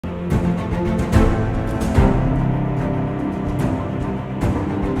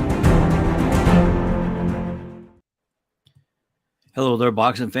Hello there,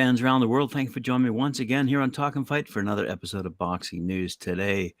 boxing fans around the world. Thank you for joining me once again here on Talkin' Fight for another episode of Boxing News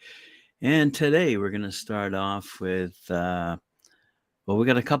Today. And today we're going to start off with, we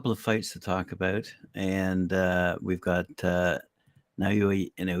got a couple of fights to talk about, and we've got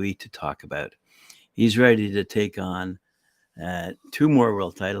Naoya Inoue to talk about. He's ready to take on two more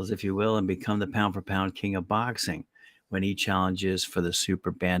world titles, if you will, and become the pound-for-pound king of boxing when he challenges for the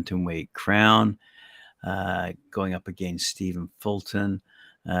super bantamweight crown. Going up against Stephen Fulton,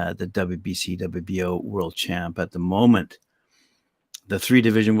 the WBC WBO world champ at the moment. The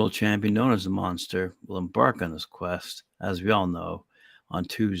three-division world champion, known as the Monster, will embark on this quest, as we all know, on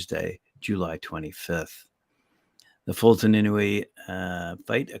Tuesday, July 25th. The Fulton-Inoue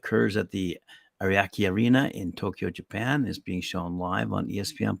fight occurs at the Ariake Arena in Tokyo, Japan. Is being shown live on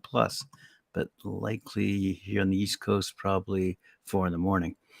ESPN+, but likely here on the East Coast, probably 4 in the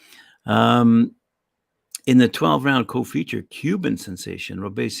morning. In the 12-round co-feature, Cuban sensation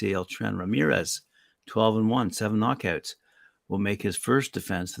Robeisy Eltran Ramirez, 12-1, 7 knockouts, will make his first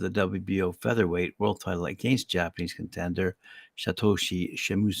defense to the WBO featherweight world title against Japanese contender Satoshi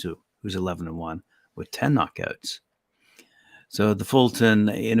Shimizu, who's 11-1 with 10 knockouts. So the Fulton,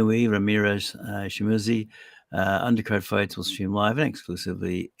 Inoue, Ramirez, Shimizu undercard fights will stream live and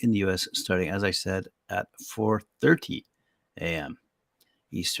exclusively in the U.S. starting, as I said, at 4:30 a.m.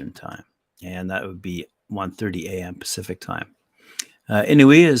 Eastern Time, and that would be 1:30 a.m. Pacific Time.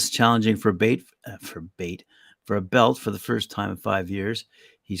 Inoue is challenging for a belt for the first time in 5 years.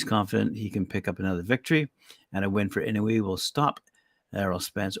 He's confident he can pick up another victory, and a win for Inoue will stop Errol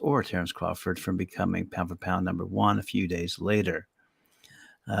Spence or Terence Crawford from becoming pound-for-pound number one a few days later.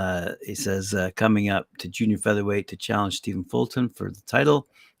 He says, coming up to junior featherweight to challenge Stephen Fulton for the title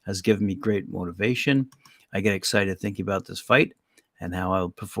has given me great motivation. I get excited thinking about this fight and how I'll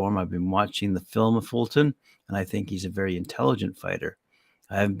perform. I've been watching the film of Fulton, and I think he's a very intelligent fighter.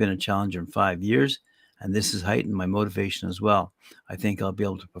 I haven't been a challenger in 5 years, and this has heightened my motivation as well. I think I'll be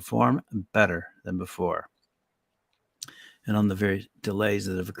able to perform better than before. And on the very delays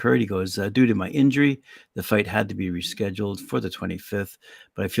that have occurred, he goes, due to my injury, the fight had to be rescheduled for the 25th,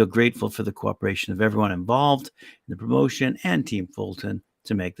 but I feel grateful for the cooperation of everyone involved in the promotion and Team Fulton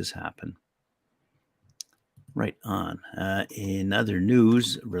to make this happen. Right on. In other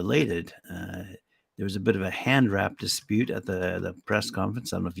news related, there was a bit of a hand wrap dispute at the press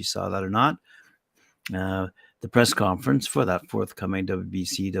conference. I don't know if you saw that or not. The press conference for that forthcoming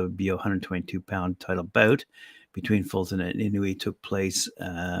WBC WBO 122-pound title bout between Fulton and Inoue took place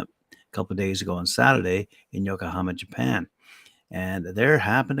a couple of days ago on Saturday in Yokohama, Japan. And there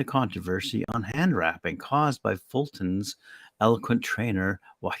happened a controversy on hand wrapping caused by Fulton's eloquent trainer,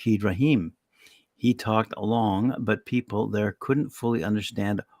 Wahid Rahim. He talked along, but people there couldn't fully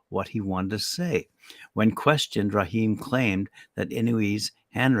understand what he wanted to say. When questioned, Rahim claimed that Inoue's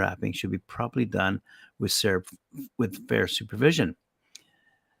hand wrapping should be properly done with fair supervision.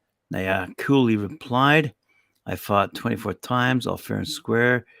 Naya coolly replied, I fought 24 times, all fair and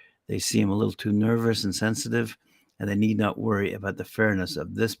square. They seem a little too nervous and sensitive, and they need not worry about the fairness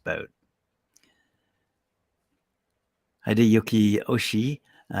of this bout. Hideyuki Oshii,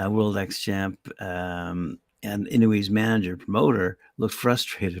 World X-Champ, and Inoue's manager, promoter, looked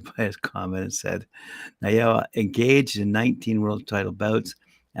frustrated by his comment and said, Naoya engaged in 19 world title bouts,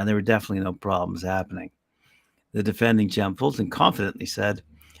 and there were definitely no problems happening. The defending champ Fulton confidently said,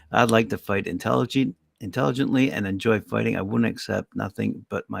 I'd like to fight intelligently and enjoy fighting. I wouldn't accept nothing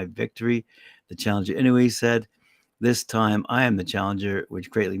but my victory. The challenger Inoue said, this time I am the challenger, which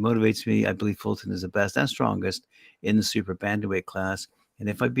greatly motivates me. I believe Fulton is the best and strongest in the super bantamweight class, and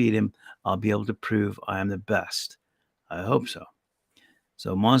if I beat him, I'll be able to prove I am the best. I hope so.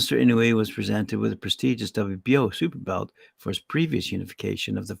 So Monster Inoue was presented with a prestigious WBO super belt for his previous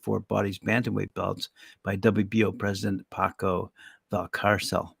unification of the four bodies bantamweight belts by WBO President Paco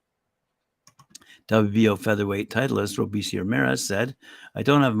Valcarcel. WBO featherweight titleist Robeisy Ramirez said, I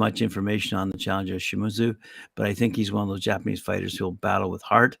don't have much information on the challenger Shimizu, but I think he's one of those Japanese fighters who will battle with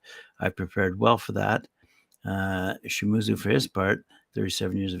heart. I've prepared well for that. Shimizu, for his part,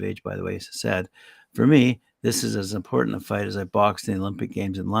 37 years of age, by the way, said, for me, this is as important a fight as I boxed in the Olympic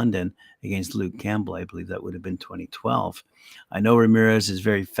Games in London against Luke Campbell. I believe that would have been 2012. I know Ramirez is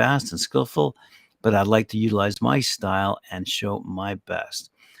very fast and skillful, but I'd like to utilize my style and show my best.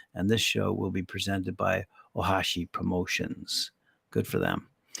 And this show will be presented by Ohashi Promotions. Good for them.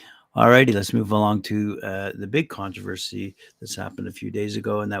 All righty, let's move along to the big controversy that's happened a few days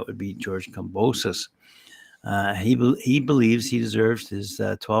ago, and that would be George Kombosos. He believes he deserves his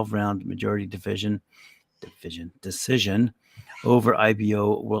 12-round majority decision over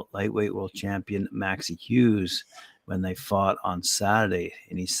IBO lightweight world champion Maxi Hughes. when they fought on Saturday.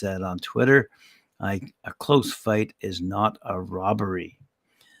 And he said on Twitter, a close fight is not a robbery.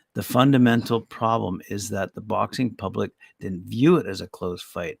 The fundamental problem is that the boxing public didn't view it as a close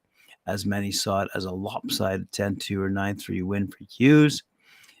fight, as many saw it as a lopsided 10-2 or 9-3 win for Hughes,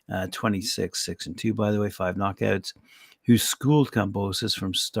 26-6-2, by the way, 5 knockouts, who schooled Kombosos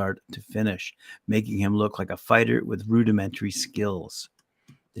from start to finish, making him look like a fighter with rudimentary skills.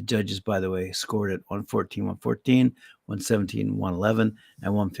 The judges, by the way, scored at 114-114, 117-111,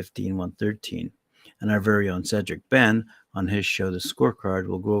 and 115-113. And our very own Cedric Ben, on his show, The Scorecard,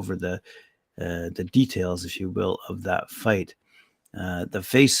 will go over the details, if you will, of that fight. The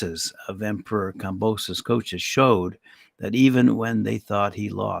faces of Emperor Kombosos' coaches showed that even when they thought he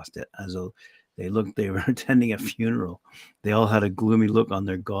lost it, as though they were attending a funeral, they all had a gloomy look on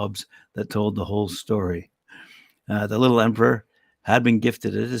their gobs that told the whole story. The little Emperor had been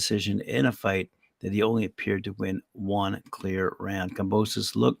gifted a decision in a fight that he only appeared to win one clear round.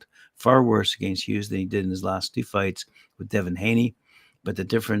 Kombosos looked far worse against Hughes than he did in his last 2 fights with Devin Haney, but the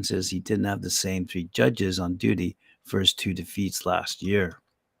difference is he didn't have the same 3 judges on duty for his 2 defeats last year.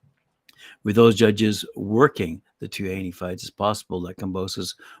 With those judges working the 2 Haney fights, it's possible that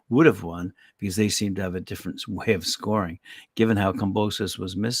Kombosos would have won because they seemed to have a different way of scoring. Given how Kombosos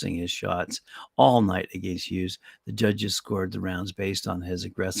was missing his shots all night against Hughes, the judges scored the rounds based on his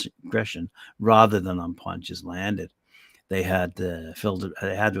aggression rather than on punches landed. They had to filter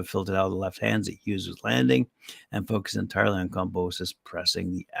out of the left hands that Hughes was landing and focus entirely on Kombosos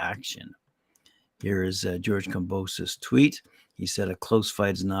pressing the action. Here is George Kombosos' tweet. He said, "A close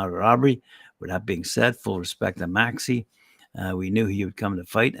fight is not a robbery." With that being said, full respect to Maxi. We knew he would come to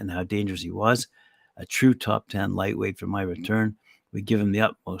fight and how dangerous he was. A true top 10 lightweight for my return. We give him the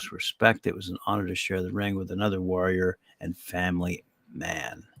utmost respect. It was an honor to share the ring with another warrior and family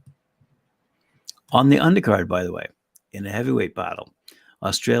man. On the undercard, by the way, in a heavyweight battle,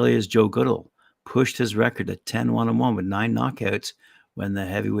 Australia's Joe Goodall pushed his record to 10-1-1 with 9 knockouts when the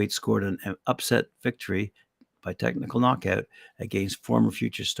heavyweight scored an upset victory by technical knockout against former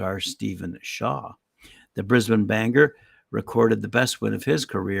future star Stephen Shaw. The Brisbane Banger recorded the best win of his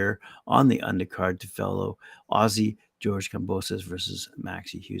career on the undercard to fellow Aussie George Kombosos versus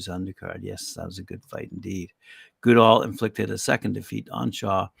Maxi Hughes undercard. Yes, that was a good fight indeed. Goodall inflicted a second defeat on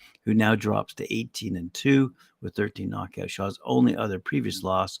Shaw, who now drops to 18-2 with 13 knockouts. Shaw's only other previous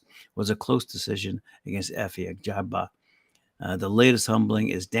loss was a close decision against Efe Ajagba. The latest humbling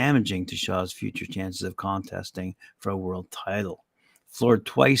is damaging to Shaw's future chances of contesting for a world title. Floored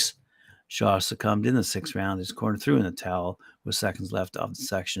twice, Shaw succumbed in the 6th round. His corner threw in the towel with seconds left of the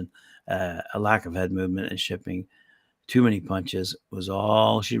section. A lack of head movement and shipping too many punches was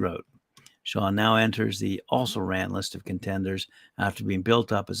all she wrote. Shaw now enters the also-ran list of contenders after being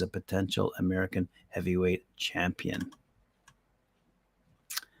built up as a potential American heavyweight champion.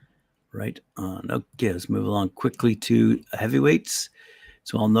 Right on. Okay, let's move along quickly to heavyweights.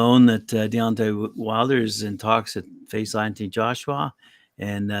 It's well known that Deontay Wilder is in talks to face Anthony Joshua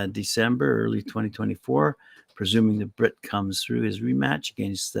in December, early 2024, presuming the Brit comes through his rematch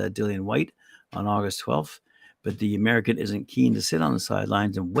against Dillian Whyte on August 12th. But the American isn't keen to sit on the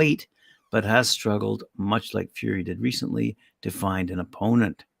sidelines and wait, but has struggled, much like Fury did recently, to find an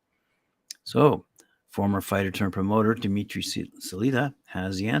opponent. So, former fighter turned promoter Dimitri Salita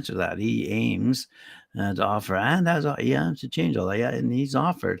has the answer to that. He aims to offer, and to change all that. Yeah, and he's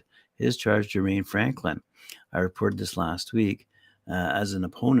offered his charge to Jermaine Franklin. I reported this last week as an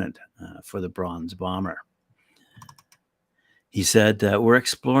opponent for the Bronze Bomber. He said, "We're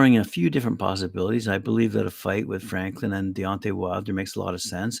exploring a few different possibilities. I believe that a fight with Franklin and Deontay Wilder makes a lot of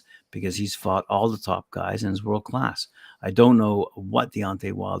sense because he's fought all the top guys and is world class. I don't know what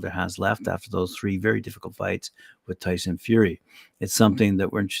Deontay Wilder has left after those 3 very difficult fights with Tyson Fury. It's something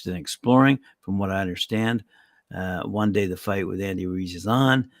that we're interested in exploring. From what I understand, one day the fight with Andy Ruiz is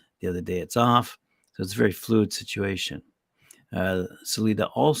on, the other day it's off. So it's a very fluid situation." Salida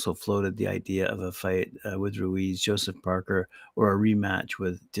also floated the idea of a fight with Ruiz, Joseph Parker, or a rematch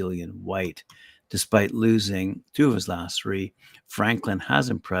with Dillian Whyte. Despite losing 2 of his last 3, Franklin has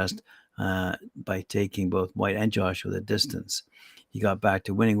impressed by taking both Whyte and Joshua the distance. He got back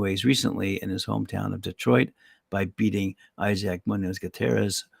to winning ways recently in his hometown of Detroit by beating Isaac Munoz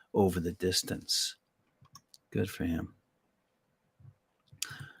Gutierrez over the distance. Good for him.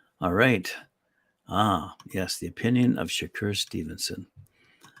 All right. Yes, the opinion of Shakur Stevenson.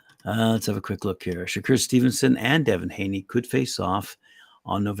 Let's have a quick look here. Shakur Stevenson and Devin Haney could face off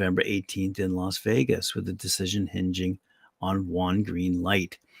on November 18th in Las Vegas, with the decision hinging on one green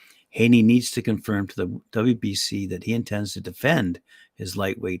light. Haney needs to confirm to the WBC that he intends to defend his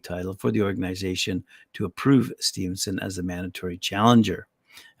lightweight title for the organization to approve Stevenson as the mandatory challenger.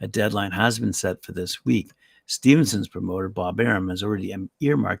 A deadline has been set for this week. Stevenson's promoter, Bob Arum, has already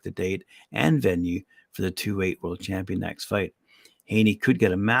earmarked the date and venue for the 2-weight world champion next fight. Haney could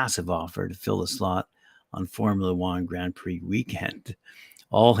get a massive offer to fill the slot on Formula One Grand Prix weekend.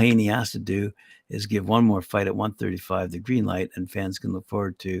 All Haney has to do is give one more fight at 135 the green light, and fans can look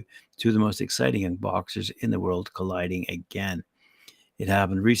forward to two of the most exciting young boxers in the world colliding again. It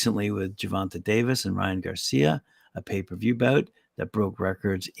happened recently with Gervonta Davis and Ryan Garcia, a pay-per-view bout that broke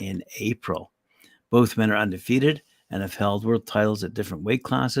records in April. Both men are undefeated and have held world titles at different weight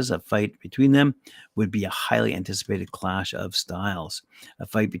classes. A fight between them would be a highly anticipated clash of styles. A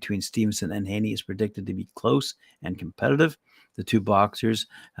fight between Stevenson and Haney is predicted to be close and competitive. The two boxers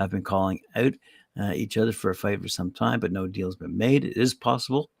have been calling out each other for a fight for some time, but no deal's been made. It is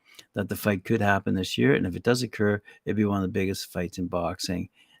possible that the fight could happen this year, and if it does occur, it'd be one of the biggest fights in boxing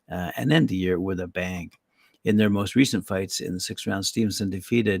and end the year with a bang. In their most recent fights in the 6th round, Stevenson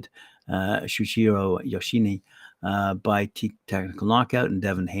defeated Shuichiro Yoshimi by technical knockout, and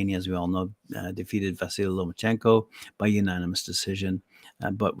Devin Haney, as we all know, defeated Vasily Lomachenko by unanimous decision,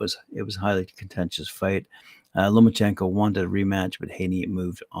 but it was a highly contentious fight. Lomachenko wanted a rematch, but Haney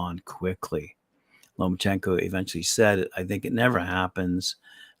moved on quickly. Lomachenko eventually said, I think it never happens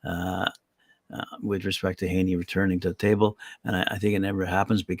with respect to Haney returning to the table, and I think it never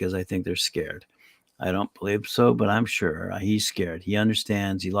happens because I think they're scared. I don't believe so, but I'm sure he's scared. He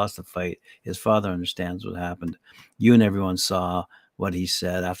understands. He lost the fight. His father understands what happened. You and everyone saw what he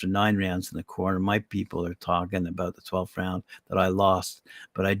said. After 9 rounds in the corner, my people are talking about the 12th round that I lost,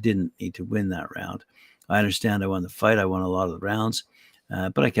 but I didn't need to win that round. I understand I won the fight. I won a lot of the rounds,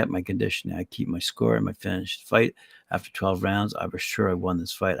 but I kept my conditioning. I keep my score and my finished fight. After 12 rounds, I was sure I won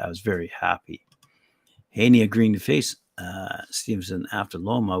this fight. I was very happy. Haney agreeing to face Stevenson after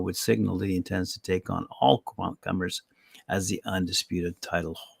Loma would signal that he intends to take on all comers as the undisputed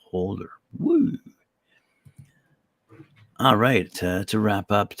title holder. Woo! All right, to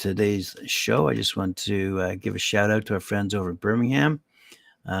wrap up today's show, I just want to give a shout out to our friends over at Birmingham,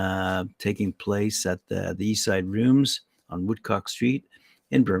 taking place at the Eastside Rooms on Woodcock Street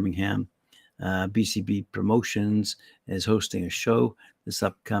in Birmingham. BCB Promotions is hosting a show this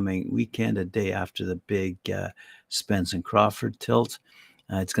upcoming weekend, a day after the big Spence and Crawford tilt.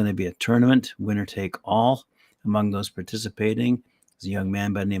 It's going to be a tournament, winner take all. Among those participating is a young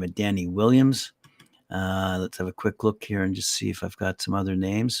man by the name of Danny Williams. Let's have a quick look here and just see if I've got some other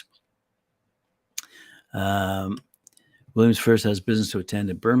names. Williams first has business to attend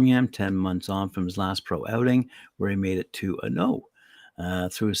in Birmingham, 10 months on from his last pro outing, where he made it 2-0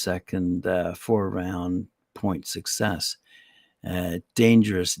 through a second 4-round point success.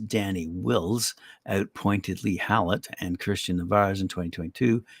 Dangerous Danny Wills outpointed Lee Hallett and Christian Navarez in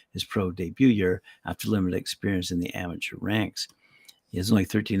 2022, his pro debut year, after limited experience in the amateur ranks. He has only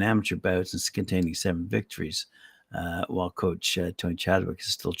 13 amateur bouts and containing 7 victories, while coach Tony Chadwick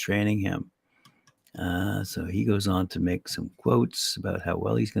is still training him. So he goes on to make some quotes about how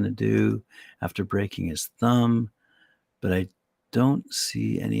well he's going to do after breaking his thumb, but I don't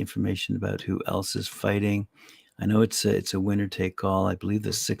see any information about who else is fighting. I know it's a winner take all. I believe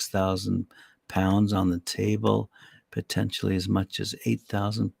there's 6,000 pounds on the table, potentially as much as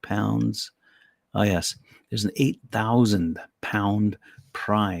 8,000 pounds. Oh yes, there's an 8,000 pound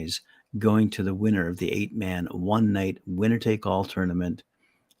prize going to the winner of the 8-man one-night winner take all tournament,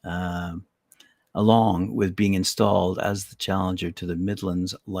 along with being installed as the challenger to the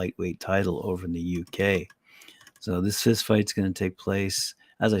Midlands lightweight title over in the UK. So this fist fight's going to take place,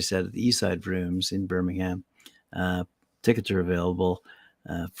 as I said, at the Eastside Rooms in Birmingham. Tickets are available,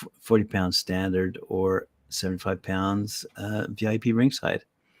 40 pounds standard or 75 pounds VIP ringside.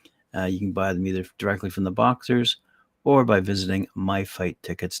 You can buy them either directly from the boxers or by visiting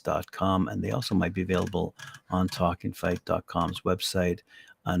myfighttickets.com, and they also might be available on talkinfight.com's website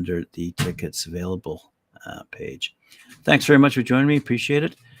under the tickets available page. Thanks very much for joining me. Appreciate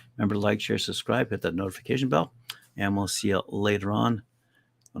it. Remember to like, share, subscribe, hit that notification bell, and we'll see you later on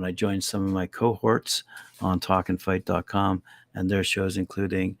when I join some of my cohorts on talkinfight.com and their shows,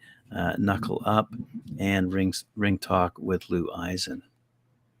 including Knuckle Up and Ring Talk with Lou Eisen.